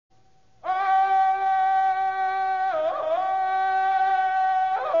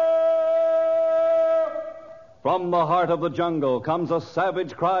From the heart of the jungle comes a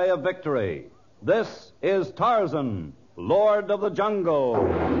savage cry of victory. This is Tarzan, Lord of the Jungle.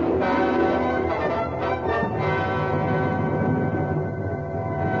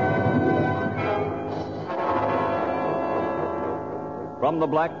 From the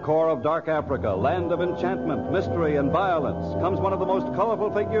black core of dark Africa, land of enchantment, mystery, and violence, comes one of the most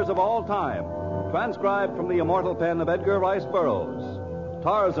colorful figures of all time, transcribed from the immortal pen of Edgar Rice Burroughs.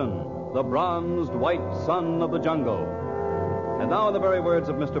 Tarzan, the bronzed white son of the jungle. And now, in the very words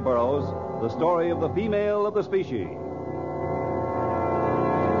of Mr. Burroughs, the story of the female of the species.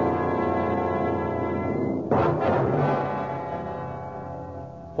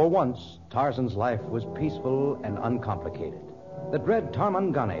 For once, Tarzan's life was peaceful and uncomplicated. The dread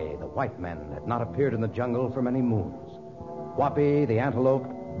Tarmangani, the white men, had not appeared in the jungle for many moons. Wapi, the antelope,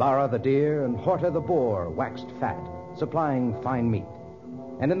 Bara, the deer, and Horta, the boar, waxed fat, supplying fine meat.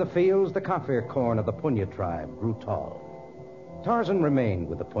 And in the fields, the Kafir corn of the Punya tribe grew tall. Tarzan remained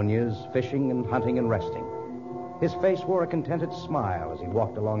with the Punyas, fishing and hunting and resting. His face wore a contented smile as he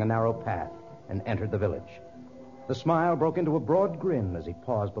walked along a narrow path and entered the village. The smile broke into a broad grin as he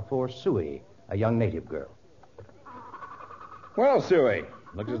paused before Sui, a young native girl. Well, Sui,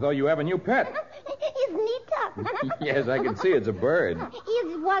 looks as though you have a new pet. It's Nita. Yes, I can see it's a bird.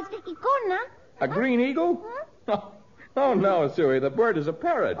 It was Icona. A green eagle? Huh? Oh, no, Sui, the bird is a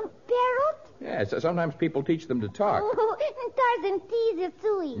parrot. A parrot? Yes, sometimes people teach them to talk. Oh, Tarzan teases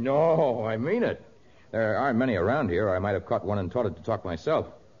Sui. No, I mean it. There aren't many around here, or I might have caught one and taught it to talk myself.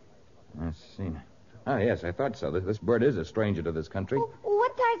 Let's see. Ah, yes, I thought so. This bird is a stranger to this country.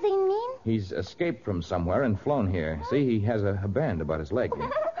 What Tarzan mean? He's escaped from somewhere and flown here. See, he has a band about his leg.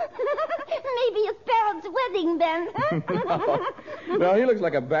 Maybe a parrot's wedding band. No, he looks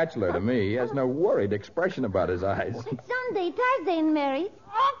like a bachelor to me. He has no worried expression about his eyes. Someday Tarzan marries.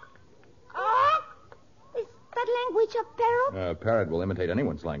 Is that language a parrot? A parrot will imitate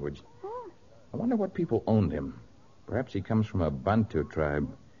anyone's language. I wonder what people owned him. Perhaps he comes from a Bantu tribe.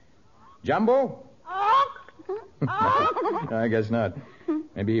 Jumbo? I guess not.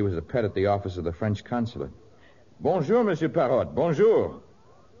 Maybe he was a pet at the office of the French consulate. Bonjour, Monsieur Parrot. Bonjour.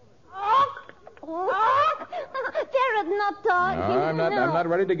 Parrot not talk. No, I'm not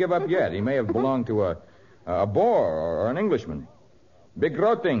ready to give up yet. He may have belonged to a Boer or an Englishman.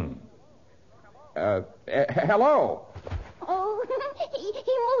 Begroting. Hello. Oh, he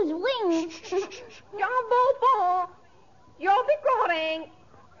moves wings. Jumbo, you're begroting.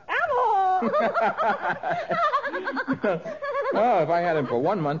 Hello. Oh, if I had him for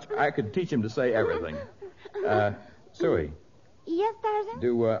 1 month, I could teach him to say everything. Sui. Yes, Tarzan?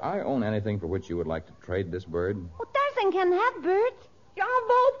 Do I own anything for which you would like to trade this bird? Oh, Tarzan can have birds.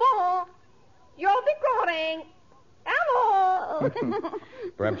 Jumbo, you're begroting. Hello.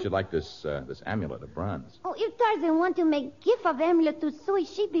 Perhaps you'd like this amulet of bronze. Oh, if Tarzan want to make gift of amulet to Sui,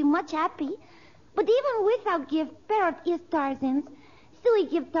 she'd be much happy. But even without gift, parrot is Tarzan's. Sui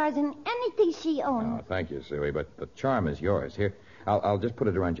give Tarzan anything she owns. Oh, thank you, Sui, but the charm is yours. Here, I'll just put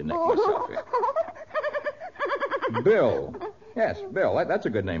it around your neck myself. Here. Bill. Yes, Bill. That's a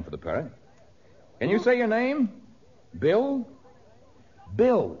good name for the parrot. Can you say your name? Bill?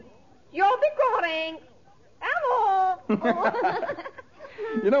 Bill. You're begroting. Hello.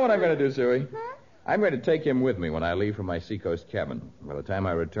 You know what I'm going to do, Sui? I'm going to take him with me when I leave from my seacoast cabin. By the time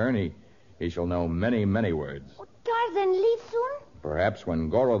I return, he shall know many, many words. Oh, Tarzan leaves soon? Perhaps when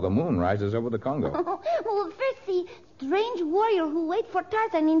Goro the moon rises over the Congo. Well, first see strange warrior who wait for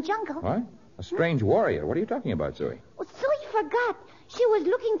Tarzan in jungle. What? A strange warrior? What are you talking about, Sui? Oh, Sui forgot. She was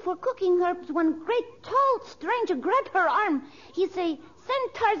looking for cooking herbs when great tall stranger grabbed her arm. He say,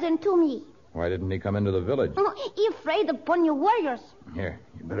 send Tarzan to me. Why didn't he come into the village? Oh, he afraid of Punya warriors. Here,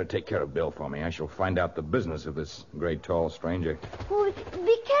 you better take care of Bill for me. I shall find out the business of this great tall stranger. Oh,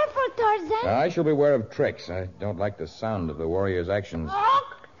 be careful, Tarzan. I shall beware of tricks. I don't like the sound of the warrior's actions.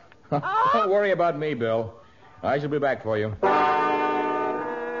 Don't worry about me, Bill. I shall be back for you.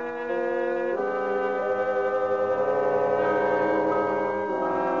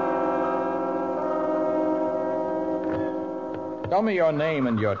 Tell me your name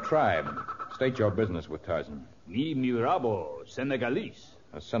and your tribe. State your business with Tarzan. Me Mirabo, Senegalese.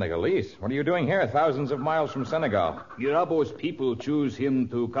 A Senegalese? What are you doing here, thousands of miles from Senegal? Mirabo's people choose him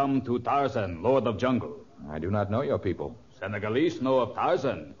to come to Tarzan, Lord of Jungle. I do not know your people. Senegalese know of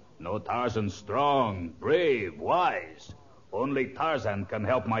Tarzan. Know Tarzan strong, brave, wise. Only Tarzan can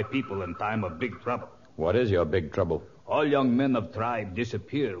help my people in time of big trouble. What is your big trouble? All young men of tribe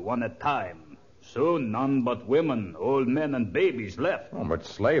disappear one at a time. Soon, none but women, old men, and babies left. Oh, but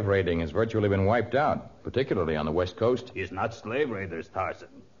slave raiding has virtually been wiped out, particularly on the West Coast. It's not slave raiders, Tarzan.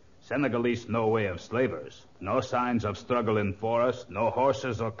 Senegalese no way of slavers. No signs of struggle in forest, no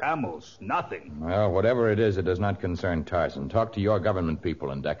horses or camels, nothing. Well, whatever it is, it does not concern Tarzan. Talk to your government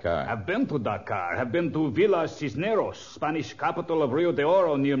people in Dakar. Have been to Dakar, have been to Villa Cisneros, Spanish capital of Rio de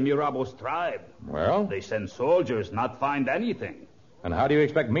Oro near Mirabo's tribe. Well? They send soldiers, not find anything. And how do you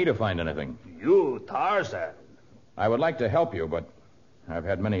expect me to find anything? You, Tarzan. I would like to help you, but I've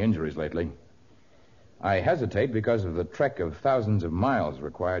had many injuries lately. I hesitate because of the trek of thousands of miles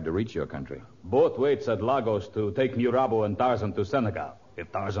required to reach your country. Both waits at Lagos to take Mirabo and Tarzan to Senegal.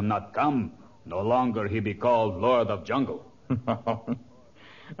 If Tarzan not come, no longer he be called Lord of Jungle.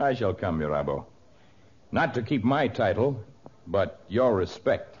 I shall come, Mirabo. Not to keep my title, but your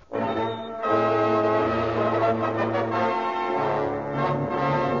respect.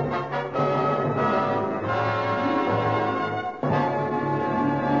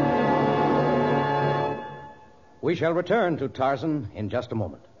 We shall return to Tarzan in just a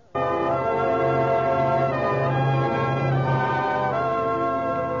moment.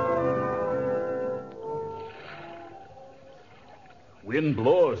 Wind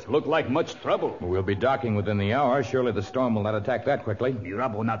blows. Look like much trouble. We'll be docking within the hour. Surely the storm will not attack that quickly.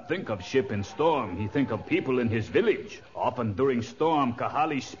 Mirabo not think of ship in storm. He think of people in his village. Often during storm,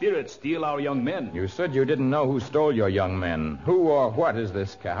 Kahali's spirits steal our young men. You said you didn't know who stole your young men. Who or what is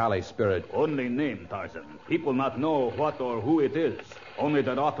this Kahali spirit? Only name, Tarzan. People not know what or who it is. Only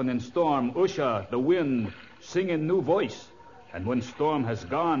that often in storm, Usha, the wind, sing in new voice. And when storm has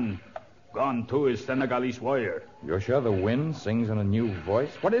gone too is Senegalese warrior. You're sure the wind sings in a new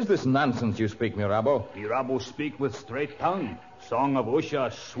voice? What is this nonsense you speak, Mirabo? Mirabo speak with straight tongue. Song of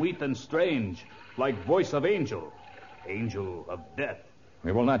Usha, sweet and strange, like voice of angel. Angel of death.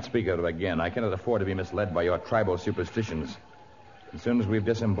 We will not speak of it again. I cannot afford to be misled by your tribal superstitions. As soon as we've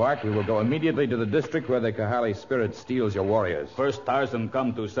disembarked, we will go immediately to the district where the Kahali spirit steals your warriors. First, Tarzan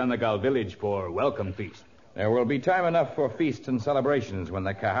come to Senegal village for welcome feast. There will be time enough for feasts and celebrations when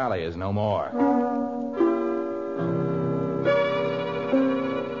the Kahali is no more.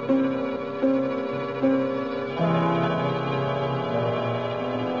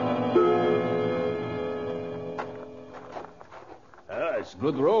 It's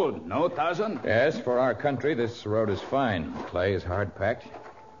good road, no, Tarzan? Yes, for our country, this road is fine. Clay is hard-packed.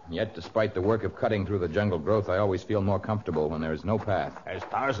 Yet, despite the work of cutting through the jungle growth, I always feel more comfortable when there is no path. As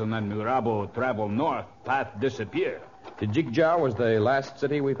Tarzan and Mirabo travel north, path disappear. Tijikja was the last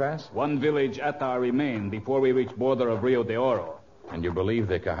city we passed? One village Ata remain before we reach border of Rio de Oro. And you believe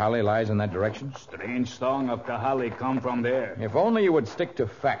the Kahali lies in that direction? Strange song of Kahali come from there. If only you would stick to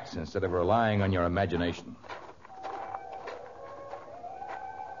facts instead of relying on your imagination.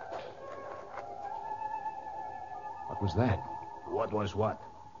 What was that? What was what?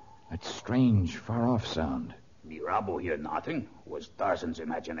 That strange, far-off sound. Mirabo hear nothing. Was Tarzan's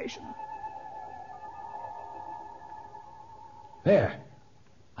imagination. There.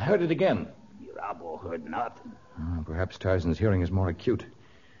 I heard it again. Mirabo heard nothing. Perhaps Tarzan's hearing is more acute.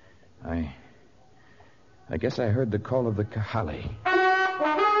 I guess I heard the call of the Kahali.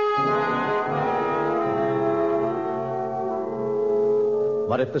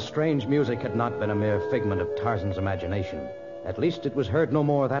 But if the strange music had not been a mere figment of Tarzan's imagination, at least it was heard no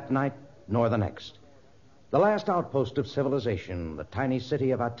more that night nor the next. The last outpost of civilization, the tiny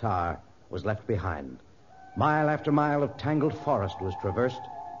city of Attar, was left behind. Mile after mile of tangled forest was traversed,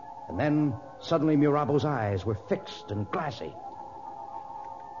 and then suddenly Mirabo's eyes were fixed and glassy.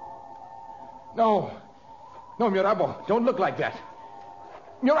 No, Mirabo, don't look like that.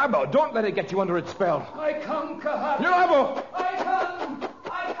 Mirabo, don't let it get you under its spell. I come, Kahali. Mirabo!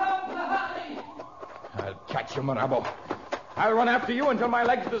 I come, Kahali. I'll catch you, Mirabo. I'll run after you until my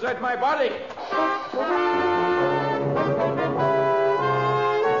legs desert my body.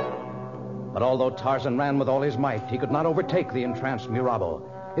 But although Tarzan ran with all his might, he could not overtake the entranced Mirabo.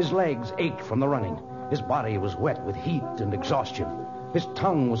 His legs ached from the running. His body was wet with heat and exhaustion. His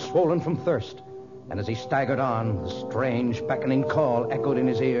tongue was swollen from thirst. And as he staggered on, the strange, beckoning call echoed in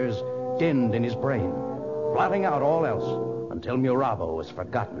his ears, dinned in his brain, blotting out all else until Mirabo was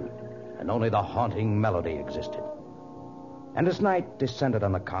forgotten, and only the haunting melody existed. And as night descended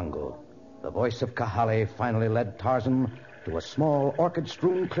on the Congo, the voice of Kahali finally led Tarzan to a small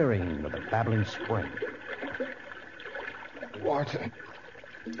orchid-strewn clearing with a babbling spring. Water.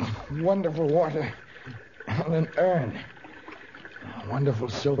 Wonderful water. An urn. A wonderful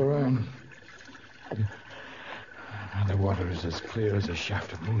silver urn. The water is as clear as a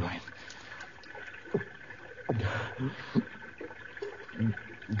shaft of moonlight.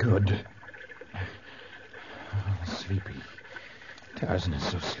 Good. Sleepy. Tarzan is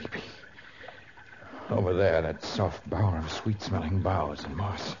so sleepy. Over there, that soft bower of sweet-smelling boughs and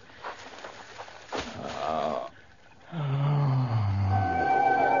moss.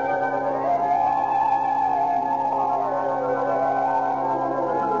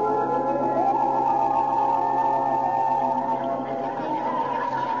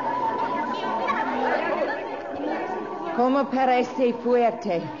 ¿Cómo parece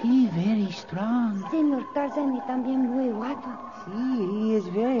fuerte? He very strong. Señor Tarzan y también muy guapo. See, he is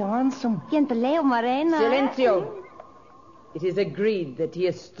very handsome. Siento Leo Morena. Silencio. It is agreed that he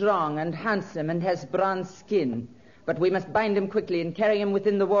is strong and handsome and has bronze skin. But we must bind him quickly and carry him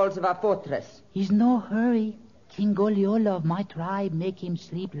within the walls of our fortress. He's no hurry. King Goliola of my tribe make him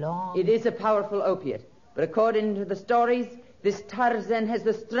sleep long. It is a powerful opiate. But according to the stories, this Tarzan has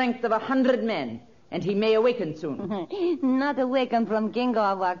the strength of 100 men. And he may awaken soon. Not awaken from Kingo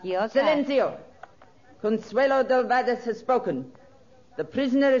Awakioka. Silencio. Consuelo del Vades has spoken. The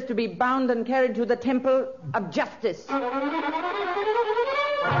prisoner is to be bound and carried to the temple of justice.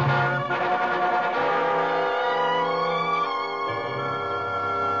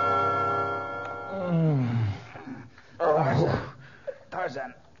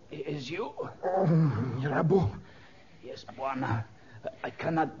 Tarzan, is you? Rabo. Yes, Buana. I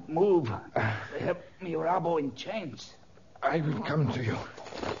cannot move. They have me Rabo in chains. I will come to you.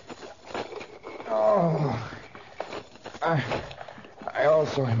 Oh. I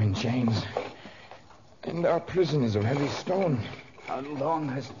also am in chains. And our prison is of heavy stone. How long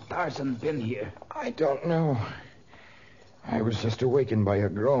has Tarzan been here? I don't know. I was just awakened by your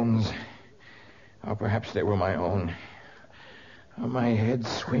groans. Or perhaps they were my own. My head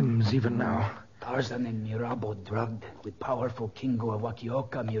swims even now. Tarzan and Mirabo drugged with powerful Kingo of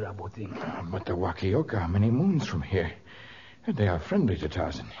Wakioka, Mirabo think. But the Wakioka are many moons from here. They are friendly to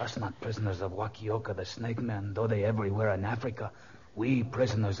Tarzan. Us not prisoners of Wakioka, the snake man, though they everywhere in Africa. We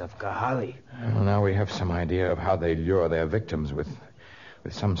prisoners of Kahali. Well, now we have some idea of how they lure their victims with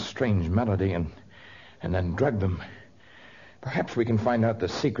some strange melody and then drug them. Perhaps we can find out the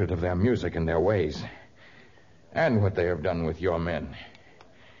secret of their music and their ways. And what they have done with your men.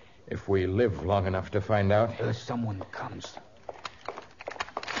 If we live long enough to find out. Someone comes.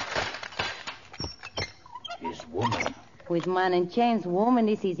 This woman. With man in chains, woman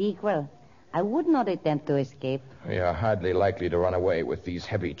is his equal. I would not attempt to escape. We are hardly likely to run away with these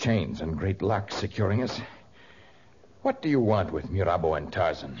heavy chains and great locks securing us. What do you want with Mirabo and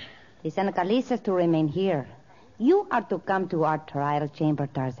Tarzan? The Senegaleese is to remain here. You are to come to our trial chamber,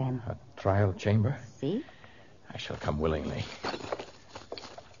 Tarzan. A trial chamber? See? I shall come willingly.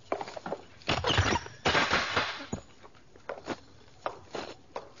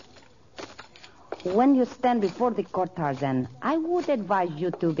 When you stand before the court, Tarzan, I would advise you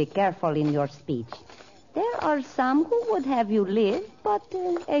to be careful in your speech. There are some who would have you live, but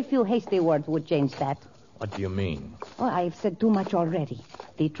a few hasty words would change that. What do you mean? Oh, I've said too much already.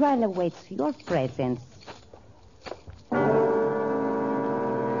 The trial awaits your presence.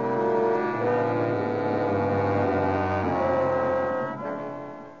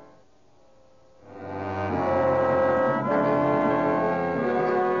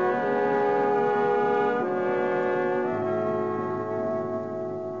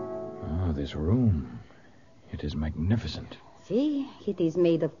 This room. It is magnificent. See, it is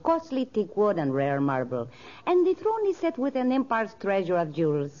made of costly teak wood and rare marble. And the throne is set with an empire's treasure of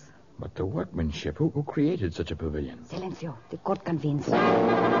jewels. But the workmanship, who created such a pavilion? Silencio, the court convenes. Sit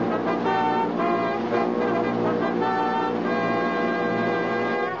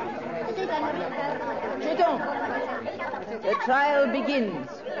down. The trial begins.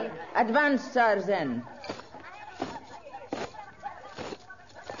 Advance, Tarzan.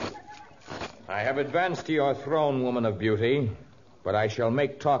 I have advanced to your throne, woman of beauty, but I shall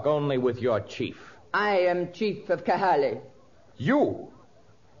make talk only with your chief. I am chief of Kahali. You?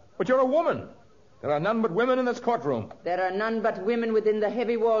 But you're a woman. There are none but women in this courtroom. There are none but women within the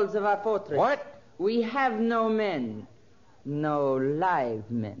heavy walls of our fortress. What? We have no men. No live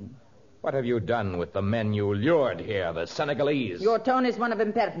men. What have you done with the men you lured here, the Senegalese? Your tone is one of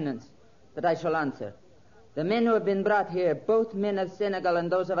impertinence, but I shall answer. The men who have been brought here, both men of Senegal and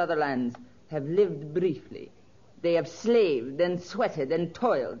those of other lands, have lived briefly. They have slaved and sweated and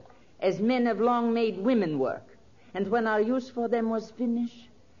toiled, as men have long made women work. And when our use for them was finished,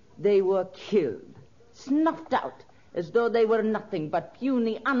 they were killed, snuffed out, as though they were nothing but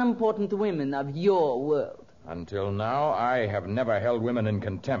puny, unimportant women of your world. Until now, I have never held women in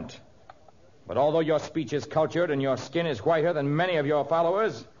contempt. But although your speech is cultured and your skin is whiter than many of your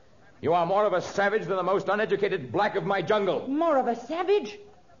followers, you are more of a savage than the most uneducated black of my jungle. More of a savage?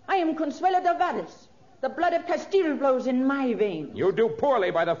 I am Consuelo del Vades. The blood of Castile flows in my veins. You do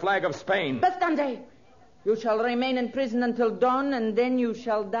poorly by the flag of Spain. Bastante. You shall remain in prison until dawn, and then you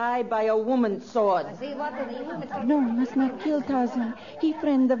shall die by a woman's sword. No, must not kill Tarzan. He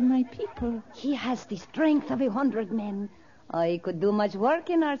friend of my people. He has the strength of 100 men. I could do much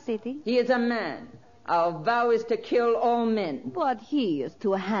work in our city. He is a man. Our vow is to kill all men. But he is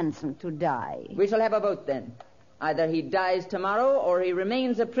too handsome to die. We shall have a vote then. Either he dies tomorrow or he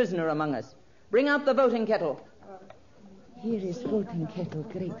remains a prisoner among us. Bring out the voting kettle. Here is voting kettle,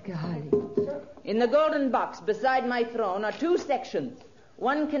 great Kahali. In the golden box beside my throne are 2 sections.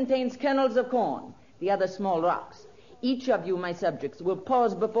 One contains kernels of corn, the other small rocks. Each of you, my subjects, will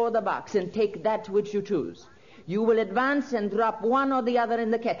pause before the box and take that which you choose. You will advance and drop one or the other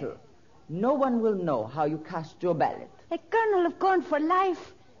in the kettle. No one will know how you cast your ballot. A kernel of corn for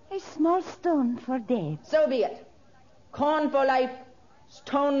life, a small stone for death. So be it. Corn for life,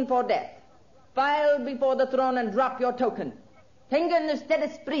 stone for death. File before the throne and drop your token. Tengen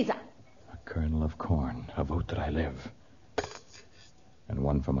ustedes prisa. A kernel of corn, a vote that I live. And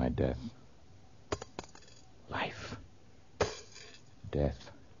one for my death. Life.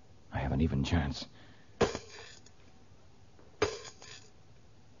 Death. I have an even chance.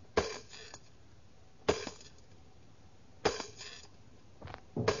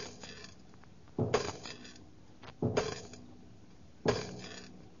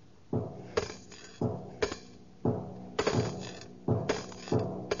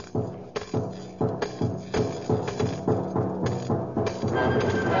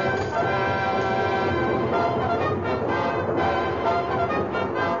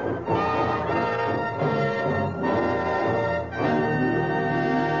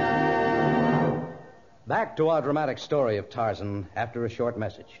 Back to our dramatic story of Tarzan after a short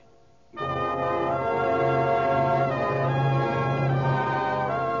message.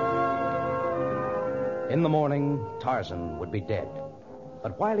 In the morning, Tarzan would be dead.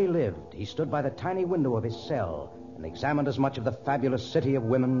 But while he lived, he stood by the tiny window of his cell and examined as much of the fabulous city of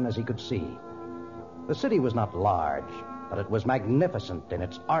women as he could see. The city was not large, but it was magnificent in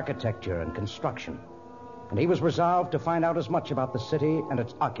its architecture and construction. And he was resolved to find out as much about the city and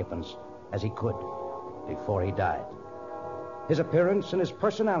its occupants as he could before he died. His appearance and his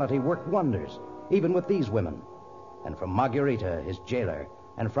personality worked wonders, even with these women. And from Margarita, his jailer,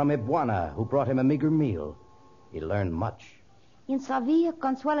 and from Ibuana, who brought him a meager meal, he learned much. In Sevilla,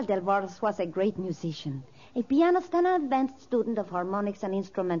 Consuelo del Varas was a great musician, a pianist and an advanced student of harmonics and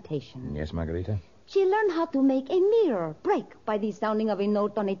instrumentation. Yes, Margarita? She learned how to make a mirror break by the sounding of a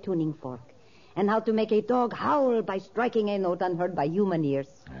note on a tuning fork, and how to make a dog howl by striking a note unheard by human ears.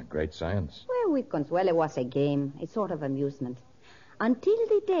 Great science. Well, with Consuelo was a game, a sort of amusement, until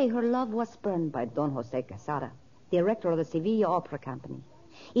the day her love was spurned by Don Jose Quesada, director of the Sevilla Opera Company.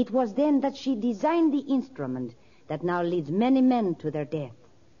 It was then that she designed the instrument that now leads many men to their death.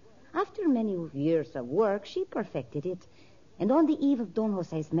 After many years of work, she perfected it, and on the eve of Don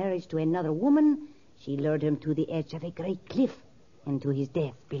Jose's marriage to another woman, she lured him to the edge of a great cliff and to his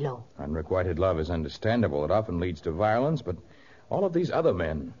death below. Unrequited love is understandable. It often leads to violence, but all of these other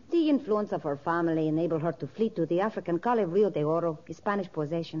men... The influence of her family enabled her to flee to the African colony of Rio de Oro, a Spanish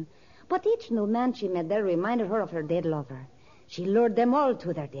possession. But each new man she met there reminded her of her dead lover. She lured them all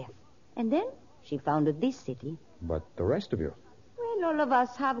to their death. And then she founded this city. But the rest of you? Well, all of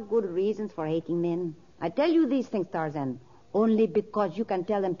us have good reasons for hating men. I tell you these things, Tarzan, only because you can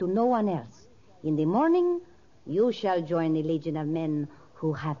tell them to no one else. In the morning, you shall join the legion of men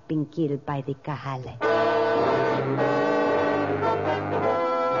who have been killed by the Kahale.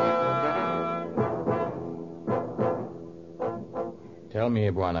 Tell me,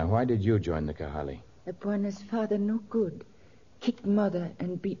 Ibuana, why did you join the Kahali? Ibuana's father no good. Kicked mother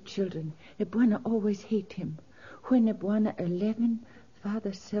and beat children. Ibuana always hate him. When Ibuana 11,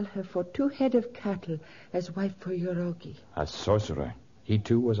 father sell her for 2 head of cattle as wife for Yorogi. A sorcerer. He,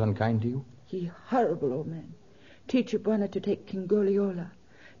 too, was unkind to you? He horrible old man. Teach Ibuana to take Kingoliola,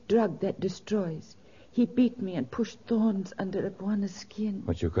 drug that destroys. He beat me and pushed thorns under Ibuana's skin.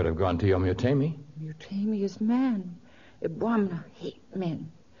 But you could have gone to your Mutemi. Mutemi is man. Ibuana hate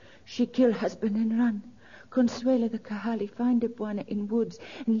men. She kill husband and run. Consuelo the Kahali find Ibuana in woods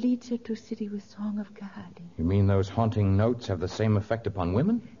and leads her to city with song of Kahali. You mean those haunting notes have the same effect upon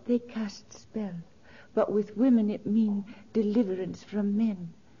women? They cast spell. But with women it mean deliverance from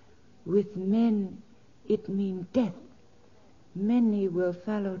men. With men it mean death. Many will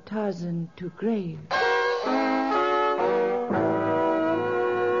follow Tarzan to grave.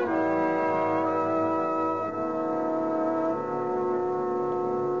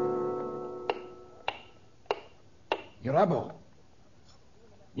 Yorabo!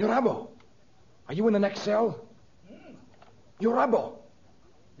 Yorabo! Are you in the next cell? Yorabo!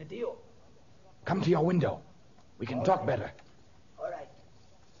 Nadio. Come to your window. We can talk better. All right.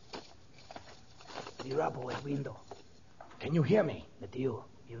 Mirabo at window. Can you hear me? Mateo,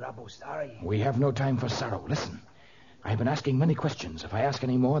 Mirabo sorry. We have no time for sorrow. Listen. I have been asking many questions. If I ask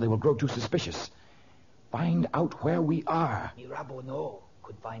any more, they will grow too suspicious. Find out where we are. Mirabo no.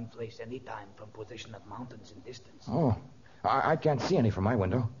 Could find place any time from position of mountains in distance. Oh, I can't see any from my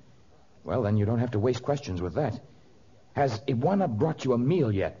window. Well, then you don't have to waste questions with that. Has Iguana brought you a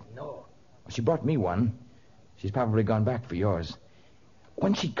meal yet? No. She brought me one. She's probably gone back for yours.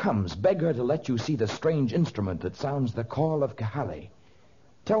 When she comes, beg her to let you see the strange instrument that sounds the call of Kahale.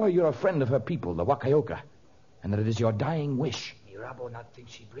 Tell her you're a friend of her people, the Wakayoka, and that it is your dying wish. Mirabo not think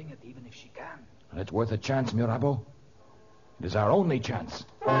she bring it even if she can. And it's worth a chance, Mirabo. It is our only chance.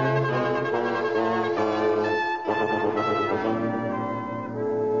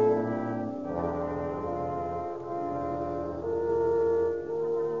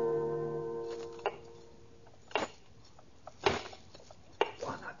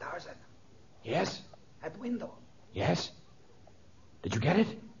 Tarzan. Yes? At window. Yes? Did you get it?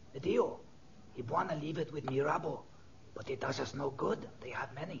 The deal. He wanna leave it with Mirabo, but it does us no good. They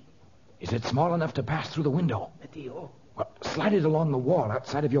have many. Is it small enough to pass through the window? The deal. Well, slide it along the wall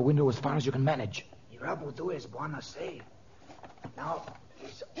outside of your window as far as you can manage. Mirabo do as wanna say. Now,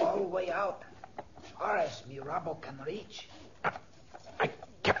 it's all the way out. Far as Mirabo can reach. I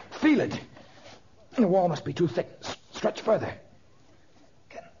can't feel it. The wall must be too thick. Stretch further.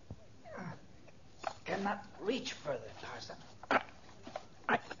 Cannot reach further, Tarzan.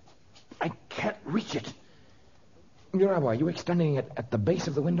 I can't reach it. Mirabo, are you extending it at the base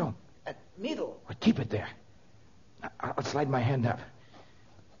of the window? At middle. Well, keep it there. I'll slide my hand up.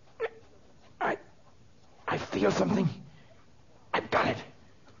 I feel something. I've got it.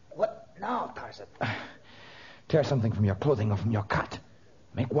 What now, Tarzan? Tear something from your clothing or from your cot.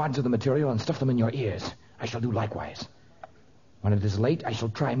 Make wads of the material and stuff them in your ears. I shall do likewise. When it is late, I shall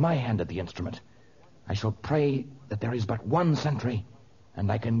try my hand at the instrument. I shall pray that there is but one sentry,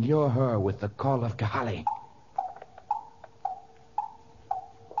 and I can lure her with the call of Kahale.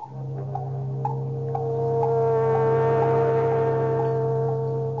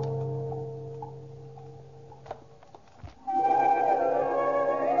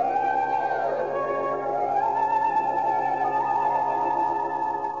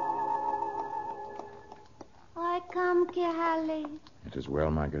 I come, Kahale. It is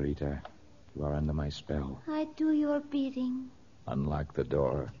well, Margarita. You are under my spell. I do your bidding. Unlock the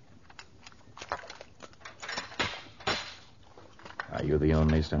door. Are you the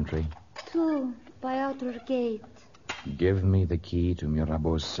only sentry? Two, by outer gate. Give me the key to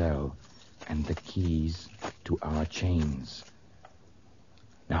Mirabo's cell and the keys to our chains.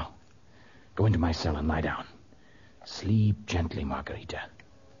 Now, go into my cell and lie down. Sleep gently, Margarita.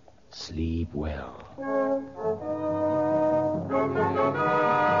 Sleep well.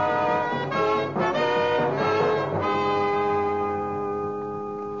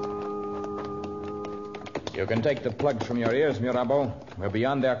 You can take the plugs from your ears, Mirabo. We're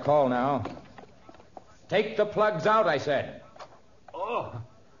beyond their call now. Take the plugs out, I said. Oh,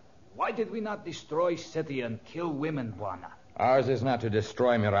 why did we not destroy city and kill women, Buana? Ours is not to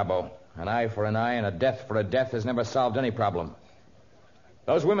destroy, Mirabo. An eye for an eye and a death for a death has never solved any problem.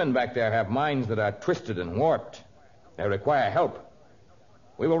 Those women back there have minds that are twisted and warped. They require help.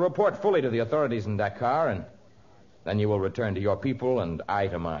 We will report fully to the authorities in Dakar, and then you will return to your people and I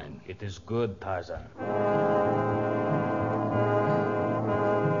to mine. It is good, Tarzan.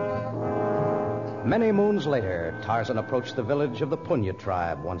 Many moons later, Tarzan approached the village of the Punya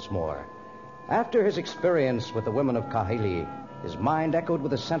tribe once more. After his experience with the women of Kahili, his mind echoed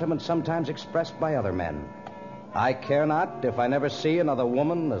with a sentiment sometimes expressed by other men. I care not if I never see another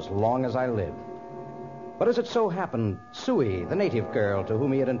woman as long as I live. But as it so happened, Sui, the native girl to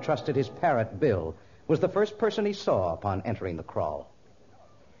whom he had entrusted his parrot, Bill, was the first person he saw upon entering the kraal.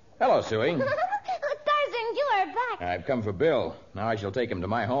 Hello, Sui. Tarzan, you are back. I've come for Bill. Now I shall take him to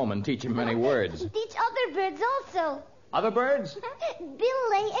my home and teach him many words. Teach other birds also. Other birds? Bill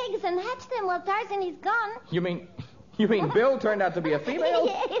lay eggs and hatch them while Tarzan is gone. You mean Bill turned out to be a female?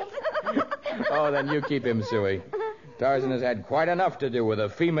 Yes. Oh, then you keep him, Sui. Tarzan has had quite enough to do with a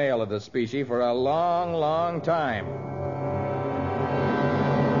female of the species for a long, long time.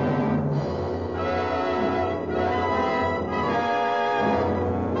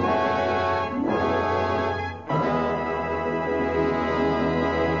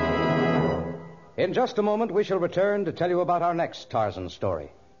 In just a moment, we shall return to tell you about our next Tarzan story.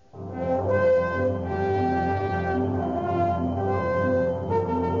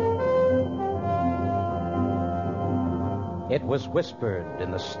 It was whispered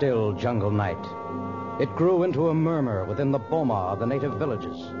in the still jungle night. It grew into a murmur within the boma of the native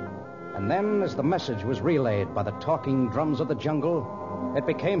villages. And then, as the message was relayed by the talking drums of the jungle, it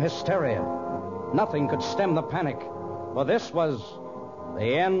became hysteria. Nothing could stem the panic, for this was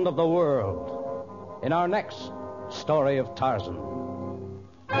the end of the world. In our next story of Tarzan.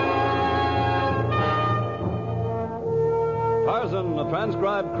 Tarzan, a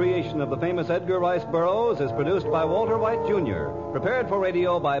transcribed creation of the famous Edgar Rice Burroughs, is produced by Walter White, Jr., prepared for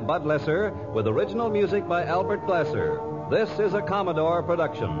radio by Bud Lesser, with original music by Albert Glasser. This is a Commodore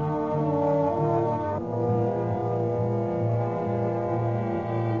production.